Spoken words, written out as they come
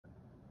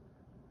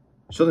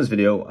So in this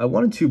video, I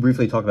wanted to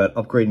briefly talk about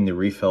upgrading the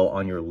refill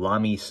on your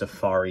Lamy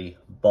Safari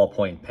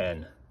ballpoint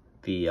pen.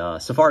 The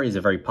Safari is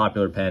a very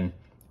popular pen,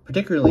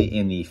 particularly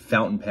in the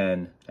fountain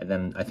pen, and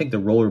then I think the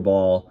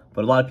rollerball,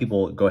 but a lot of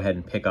people go ahead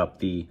and pick up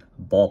the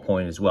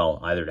ballpoint as well,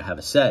 either to have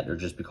a set or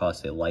just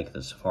because they like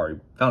the Safari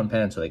fountain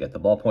pen, so they get the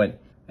ballpoint.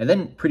 And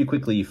then pretty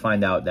quickly you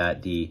find out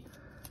that the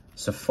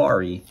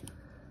Safari,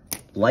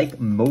 like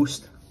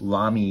most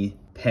Lamy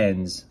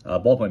pens,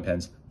 ballpoint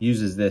pens,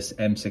 uses this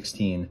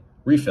M16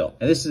 refill.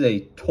 And this is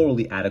a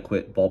totally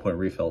adequate ballpoint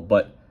refill,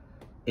 but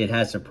it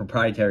has a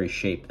proprietary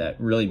shape that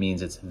really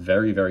means it's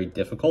very, very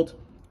difficult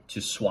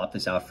to swap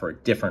this out for a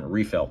different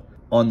refill.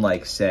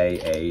 Unlike, say,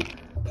 a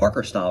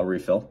Parker style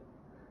refill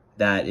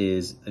that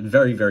is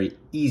very, very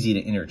easy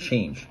to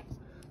interchange.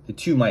 The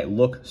two might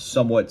look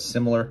somewhat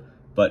similar,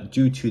 but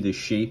due to the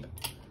shape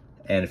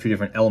and a few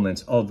different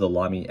elements of the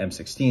Lamy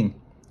M16,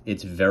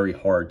 it's very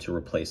hard to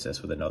replace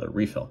this with another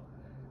refill.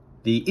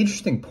 The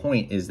interesting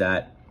point is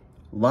that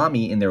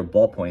Lamy in their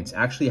ballpoints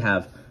actually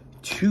have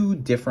two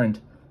different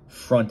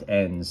front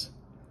ends.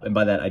 And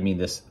by that, I mean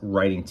this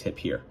writing tip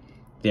here.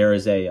 There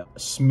is a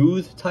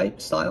smooth type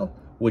style,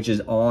 which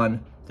is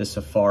on the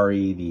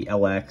Safari, the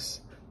LX,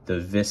 the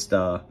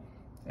Vista,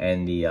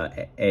 and the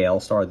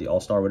AL Star, the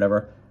All-Star,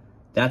 whatever.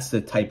 That's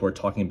the type we're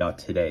talking about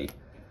today.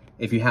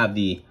 If you have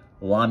the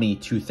Lamy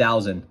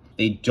 2000,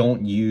 they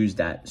don't use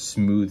that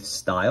smooth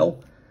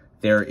style.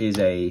 There is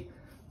a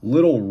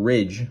little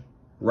ridge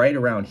right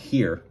around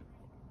here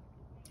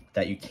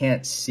that you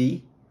can't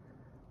see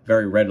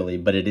very readily,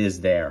 but it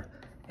is there.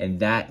 And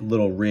that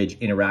little ridge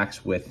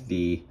interacts with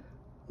the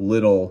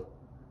little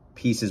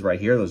pieces right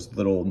here, those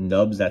little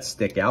nubs that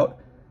stick out.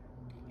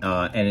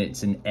 And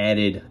it's an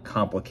added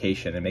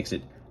complication. It makes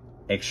it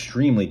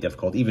extremely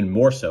difficult, even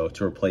more so,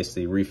 to replace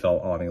the refill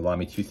on the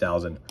Lamy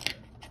 2000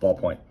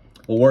 ballpoint.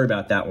 We'll worry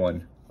about that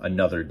one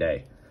another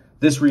day.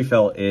 This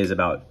video is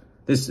about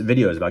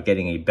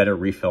getting a better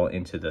refill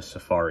into the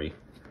Safari,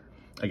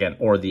 again,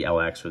 or the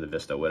LX or the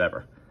Vista,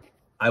 whatever.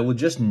 I will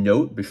just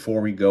note before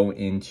we go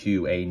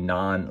into a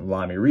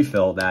non-Lamy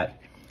refill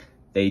that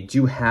they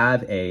do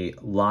have a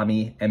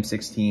Lamy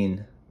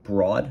M16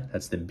 broad,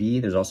 that's the B.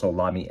 There's also a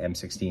Lamy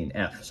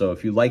M16F. So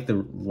if you like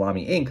the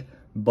Lamy ink,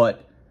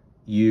 but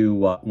you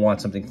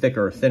want something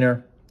thicker or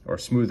thinner or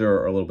smoother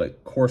or a little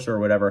bit coarser or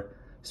whatever,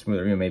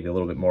 smoother, maybe a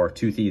little bit more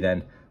toothy,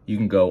 then you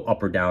can go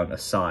up or down a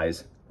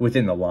size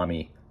within the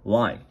Lamy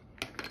line.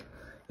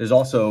 There's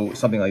also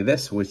something like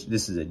this, which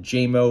this is a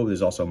JMO.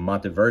 There's also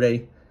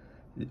Monteverde,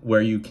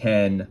 where you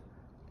can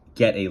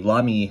get a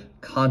Lamy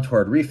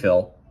contoured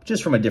refill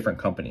just from a different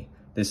company.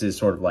 This is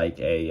sort of like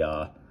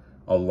a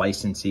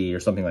licensee or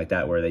something like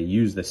that, where they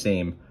use the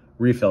same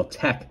refill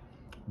tech,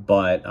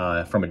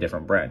 but from a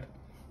different brand.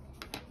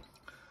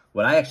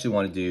 What I actually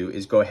want to do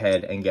is go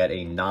ahead and get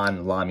a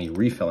non-Lamy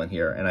refill in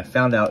here, and I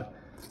found out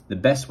the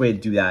best way to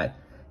do that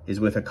is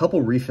with a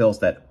couple refills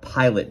that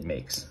Pilot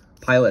makes.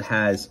 Pilot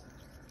has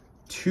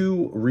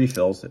two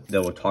refills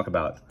that we'll talk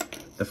about.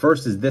 The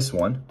first is this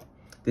one.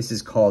 This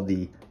is called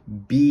the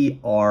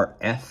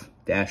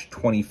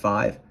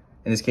BRF-25.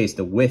 In this case,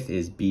 the width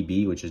is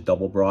BB, which is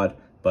double broad,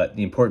 but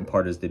the important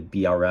part is the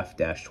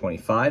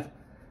BRF-25.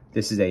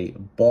 This is a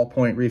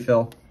ballpoint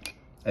refill.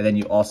 And then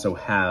you also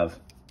have,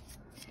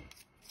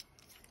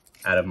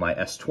 out of my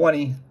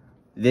S20,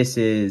 this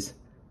is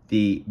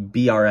the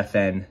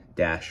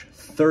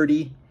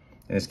BRFN-30. In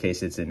this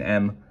case, it's an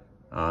M,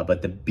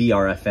 but the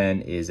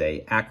BRFN is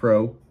a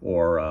acro,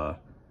 or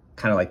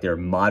kind of like their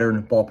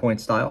modern ballpoint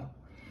style.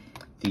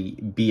 The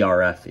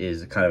BRF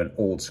is kind of an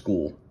old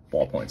school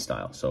ballpoint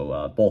style.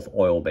 So both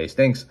oil-based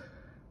inks.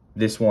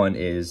 This one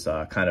is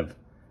kind of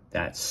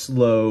that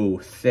slow,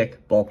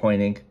 thick ballpoint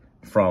ink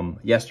from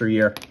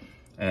yesteryear.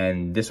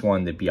 And this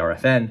one, the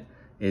BRFN,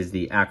 is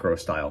the acro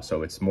style.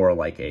 So it's more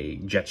like a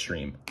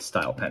Jetstream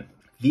style pen.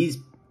 These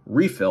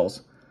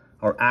refills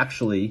are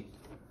actually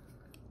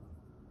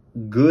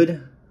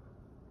good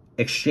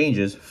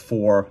exchanges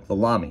for the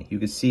Lamy. You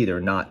can see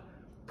they're not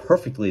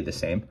perfectly the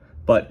same,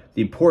 but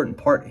the important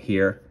part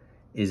here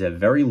is a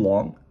very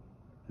long,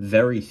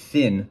 very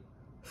thin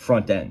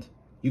front end.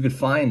 You could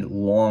find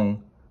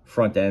long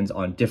front ends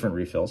on different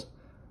refills,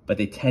 but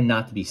they tend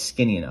not to be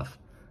skinny enough.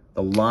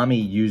 The Lamy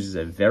uses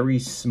a very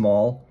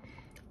small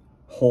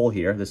hole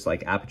here. This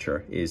like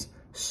aperture is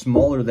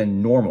smaller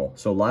than normal.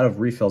 So a lot of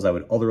refills that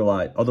would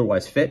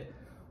otherwise fit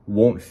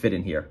won't fit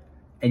in here.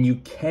 And you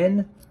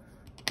can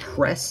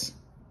press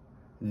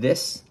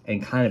this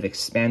and kind of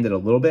expand it a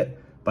little bit,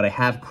 but I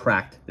have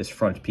cracked this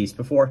front piece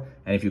before.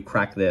 And if you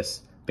crack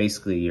this,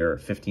 basically your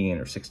 $15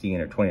 or $16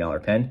 or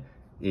 $20 pen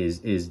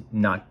is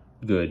not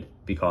good,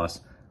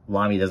 because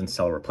Lamy doesn't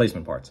sell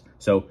replacement parts.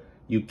 So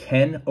you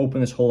can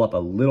open this hole up a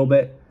little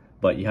bit,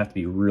 but you have to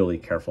be really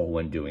careful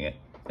when doing it.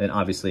 And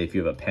obviously if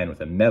you have a pen with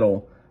a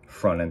metal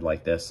front end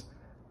like this,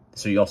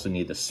 so you also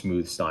need the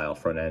smooth style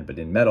front end, but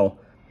in metal,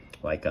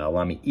 like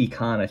Lamy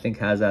Econ, I think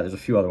has that. There's a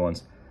few other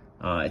ones.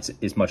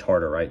 It's much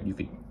harder, right? You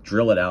could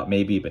drill it out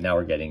maybe, but now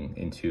we're getting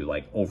into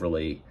like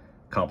overly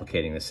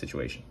complicating this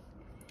situation.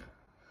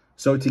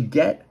 So to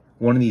get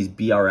one of these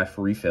BRF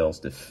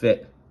refills to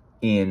fit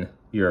in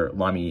your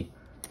Lamy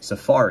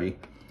Safari,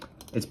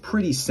 it's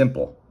pretty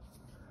simple.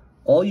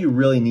 All you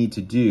really need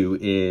to do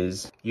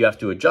is you have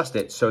to adjust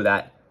it so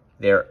that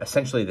they're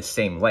essentially the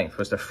same length,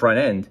 because the front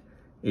end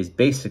is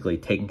basically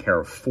taken care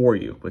of for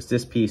you. Because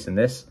this piece and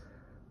this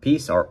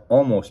piece are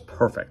almost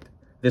perfect.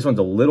 This one's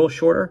a little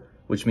shorter,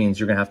 which means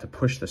you're gonna have to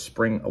push the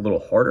spring a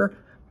little harder,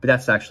 but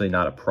that's actually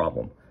not a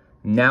problem.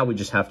 Now we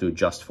just have to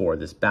adjust for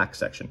this back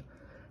section.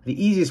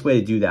 The easiest way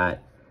to do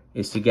that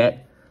is to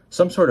get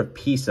some sort of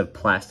piece of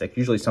plastic,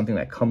 usually something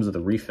that comes with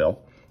a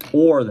refill,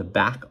 or the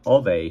back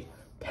of a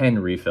pen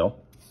refill,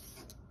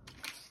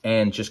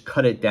 and just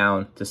cut it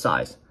down to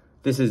size.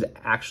 This is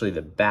actually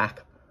the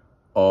back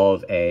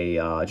of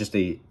a just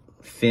a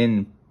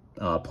thin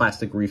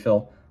plastic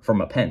refill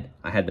from a pen.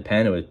 I had the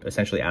pen, it was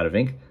essentially out of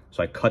ink,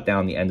 so I cut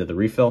down the end of the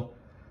refill.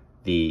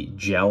 The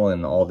gel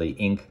and all the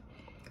ink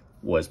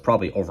was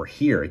probably over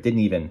here. It didn't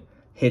even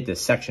hit this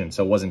section,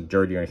 so it wasn't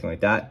dirty or anything like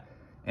that.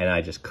 And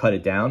I just cut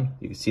it down.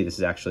 You can see this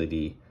is actually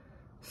the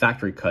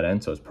factory cut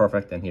end, so it's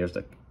perfect. And here's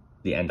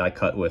the end I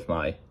cut with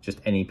my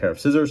just any pair of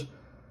scissors.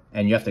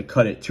 And you have to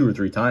cut it 2 or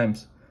 3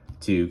 times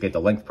to get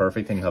the length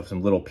perfect. And you have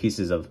some little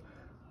pieces of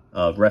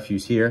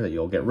refuse here that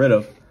you'll get rid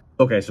of.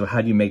 Okay, so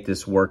how do you make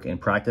this work in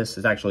practice?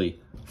 It's actually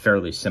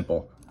fairly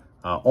simple.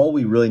 All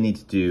we really need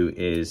to do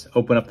is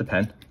open up the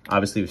pen.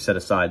 Obviously, we've set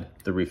aside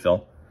the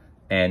refill.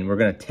 And we're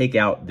gonna take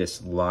out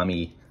this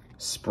Lamy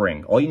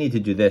spring. All you need to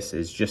do this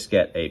is just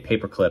get a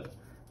paper clip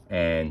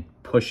and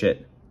push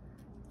it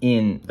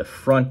in the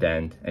front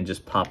end and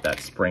just pop that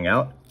spring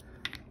out.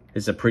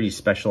 This is a pretty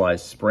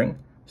specialized spring,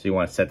 so you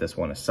want to set this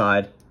one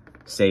aside,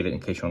 save it in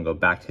case you want to go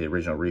back to the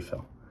original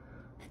refill.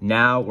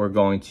 Now we're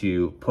going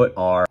to put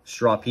our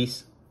straw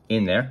piece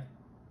in there.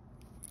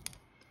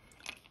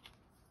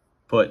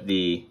 Put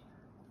the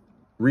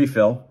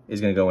refill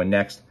is going to go in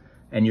next,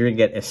 and you're going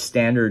to get a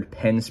standard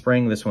pen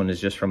spring. This one is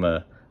just from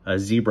a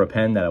Zebra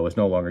pen that I was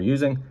no longer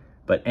using,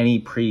 but any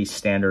pretty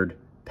standard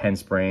pen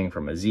spring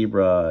from a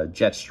Zebra,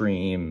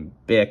 Jetstream,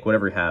 Bic,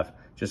 whatever you have,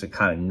 just a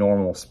kind of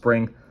normal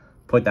spring.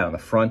 Put that on the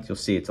front. You'll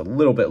see it's a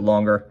little bit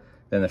longer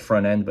than the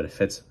front end, but it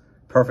fits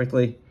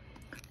perfectly.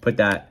 Put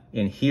that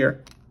in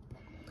here.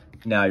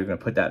 Now you're going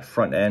to put that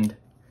front end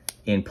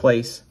in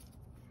place.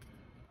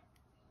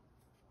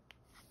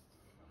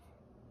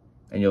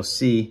 And you'll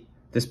see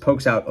this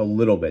pokes out a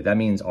little bit. That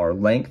means our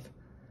length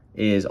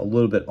is a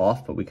little bit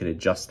off, but we could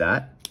adjust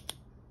that.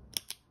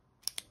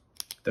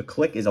 The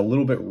click is a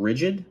little bit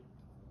rigid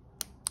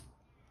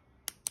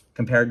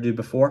compared to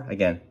before.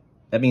 Again,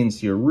 that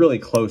means you're really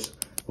close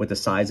with the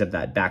size of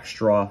that back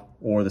straw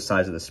or the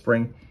size of the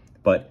spring,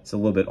 but it's a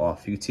little bit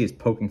off. You can see it's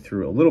poking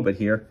through a little bit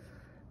here.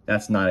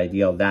 That's not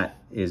ideal. That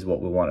is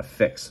what we want to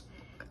fix.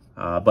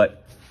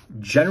 But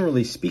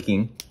generally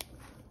speaking,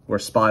 we're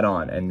spot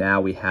on. And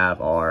now we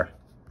have our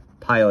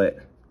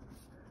Pilot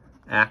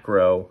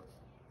Acro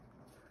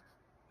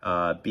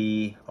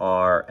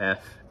BRFN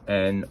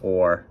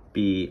or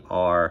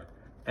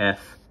BRF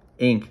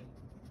Ink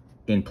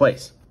in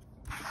place.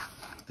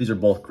 These are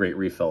both great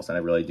refills, and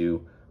I really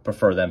do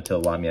prefer them to the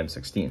Lamy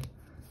M16.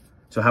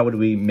 So how would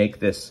we make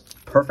this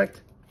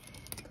perfect?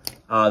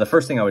 The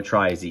first thing I would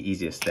try is the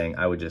easiest thing.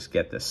 I would just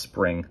get this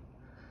spring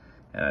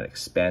and I'd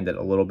expand it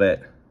a little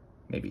bit,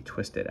 maybe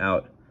twist it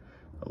out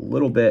a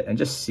little bit, and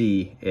just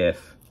see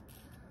if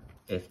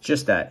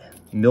just that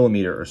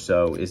millimeter or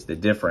so is the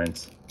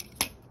difference.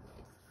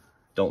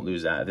 Don't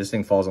lose that. If this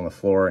thing falls on the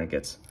floor and it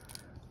gets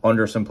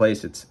under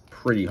someplace, it's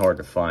pretty hard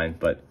to find,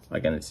 but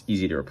again, it's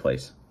easy to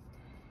replace.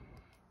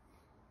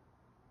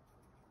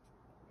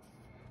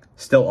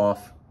 Still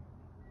off.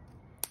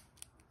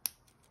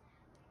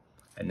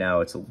 And now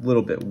it's a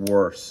little bit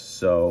worse.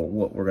 So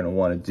what we're gonna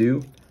wanna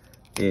do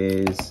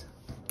is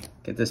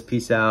get this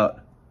piece out,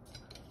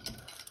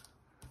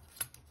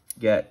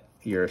 get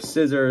your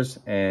scissors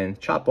and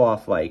chop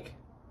off like,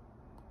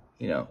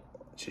 you know,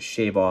 just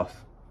shave off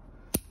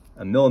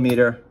a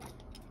millimeter.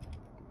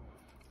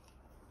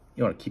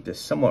 You want to keep this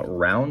somewhat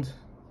round.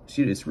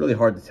 See, it's really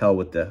hard to tell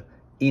with the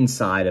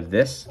inside of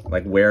this,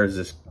 like where is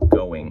this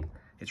going?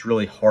 It's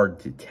really hard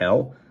to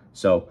tell.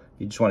 So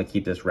you just want to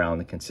keep this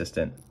round and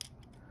consistent.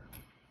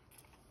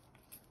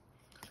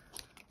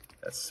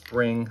 That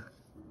spring.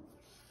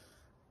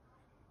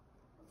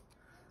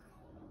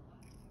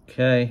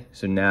 Okay,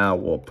 so now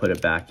we'll put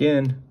it back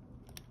in.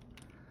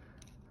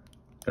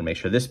 Gonna make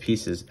sure this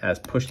piece is as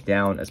pushed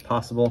down as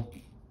possible.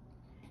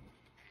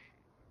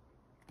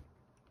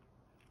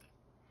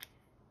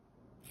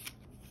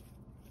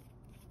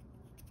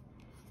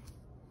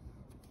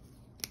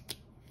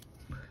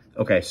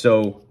 Okay,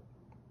 so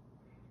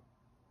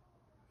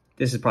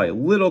this is probably a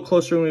little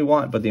closer than we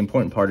want, but the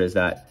important part is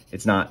that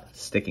it's not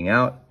sticking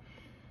out.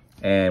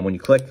 And when you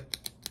click,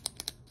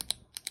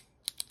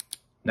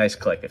 nice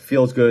click. It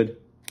feels good.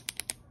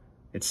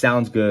 It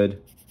sounds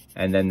good.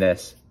 And then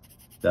this,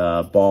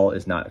 the ball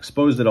is not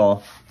exposed at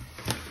all.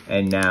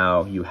 And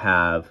now you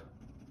have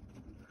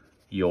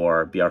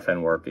your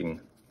BRFN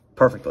working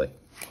perfectly.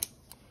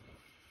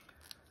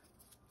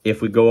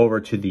 If we go over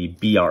to the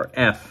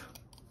BRF,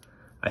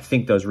 I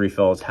think those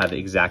refills have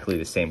exactly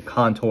the same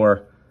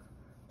contour,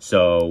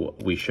 so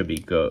we should be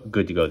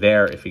good to go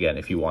there.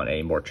 If you want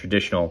a more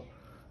traditional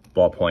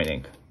ballpoint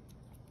ink.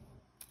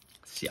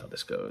 Let's see how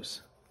this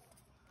goes.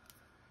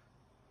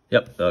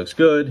 Yep, that looks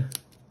good.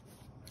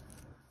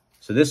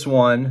 So this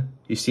one,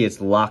 you see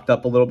it's locked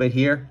up a little bit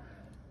here.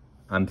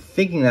 I'm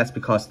thinking that's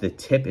because the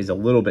tip is a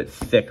little bit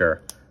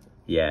thicker.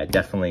 Yeah,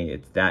 definitely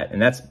it's that.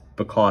 And that's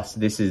because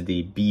this is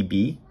the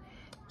BB.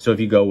 So if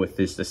you go with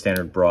the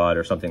standard broad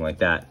or something like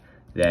that,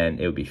 then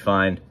it would be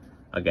fine.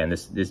 Again,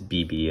 this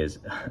BB is,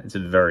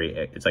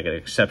 it's like an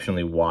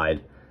exceptionally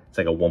wide, it's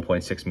like a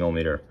 1.6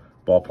 millimeter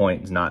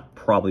ballpoint. It's not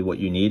probably what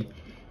you need.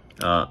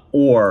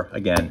 Or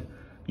again,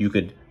 you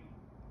could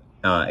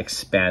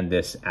expand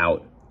this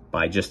out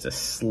by just the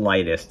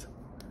slightest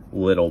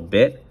little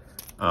bit.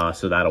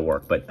 So that'll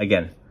work. But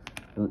again,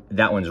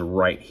 that one's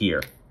right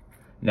here.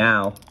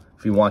 Now,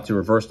 if we want to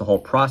reverse the whole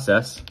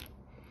process,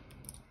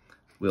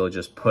 we'll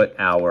just put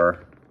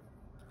our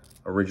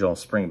original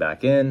spring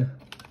back in.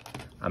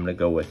 I'm gonna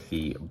go with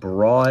the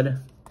broad.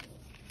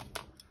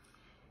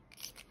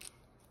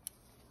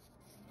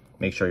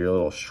 Make sure your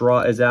little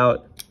straw is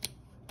out.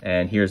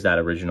 And here's that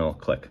original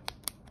click.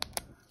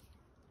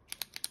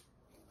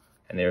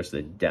 And there's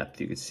the depth.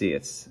 You can see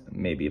it's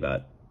maybe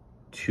about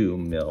 2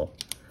 mil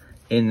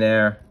in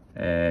there.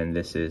 And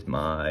this is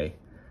my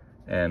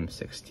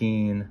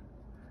M16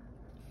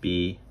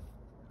 B.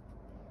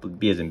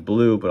 B as in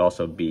blue, but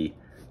also B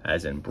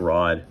as in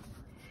broad.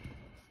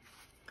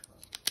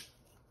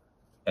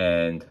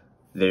 And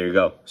there you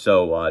go.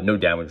 So no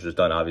damage was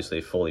done, obviously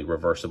a fully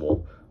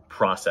reversible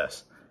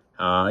process.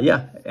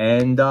 Yeah,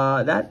 and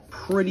that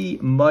pretty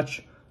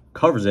much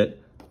covers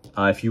it.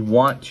 If you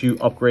want to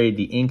upgrade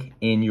the ink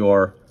in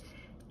your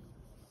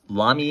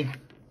Lamy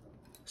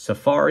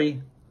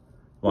Safari,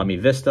 Lamy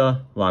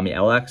Vista, Lamy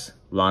LX,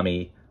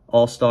 Lamy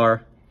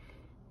All-Star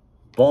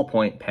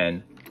ballpoint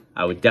pen,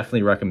 I would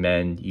definitely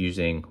recommend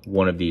using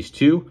one of these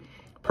two.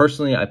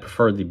 Personally, I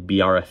prefer the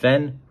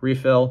BRFN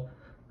refill,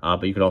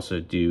 but you could also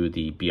do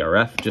the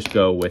BRF. Just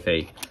go with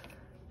a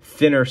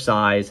thinner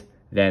size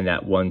than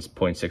that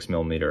 1.6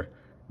 millimeter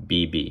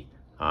BB,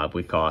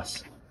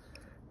 because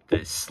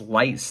the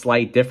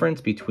slight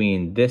difference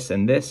between this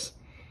and this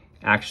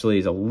actually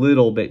is a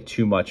little bit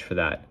too much for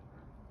that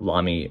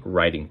Lamy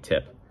writing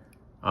tip.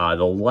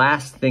 The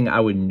last thing I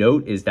would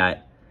note is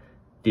that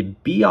the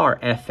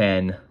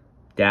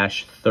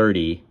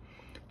BRFN-30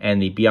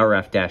 and the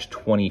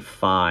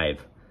BRF-25,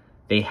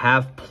 they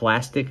have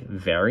plastic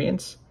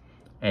variants,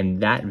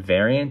 and that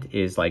variant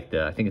is like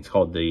the, I think it's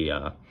called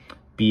the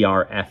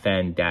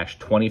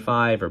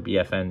BRFN-25 or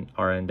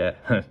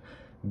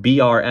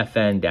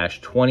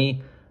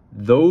BRFN-20.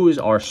 Those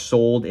are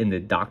sold in the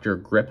Dr.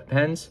 Grip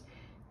pens.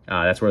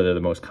 That's where they're the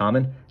most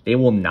common. They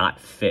will not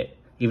fit.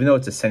 Even though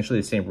it's essentially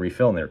the same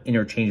refill and they're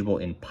interchangeable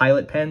in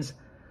Pilot pens,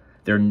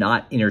 they're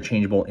not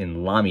interchangeable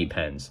in Lamy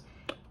pens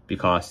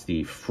because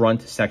the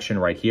front section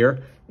right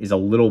here is a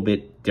little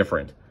bit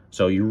different.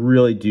 So you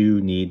really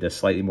do need the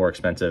slightly more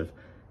expensive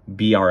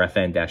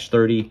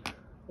BRFN-30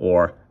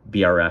 or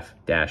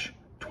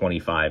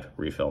BRF-25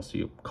 refills. So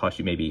you cost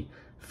you maybe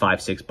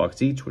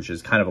 $5-6 each, which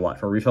is kind of a lot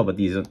for a refill, but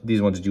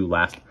these ones do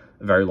last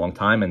a very long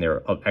time and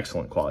they're of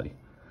excellent quality.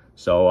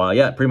 So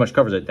yeah, it pretty much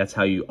covers it. That's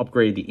how you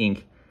upgrade the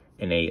ink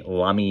in a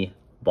Lamy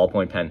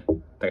ballpoint pen.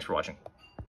 Thanks for watching.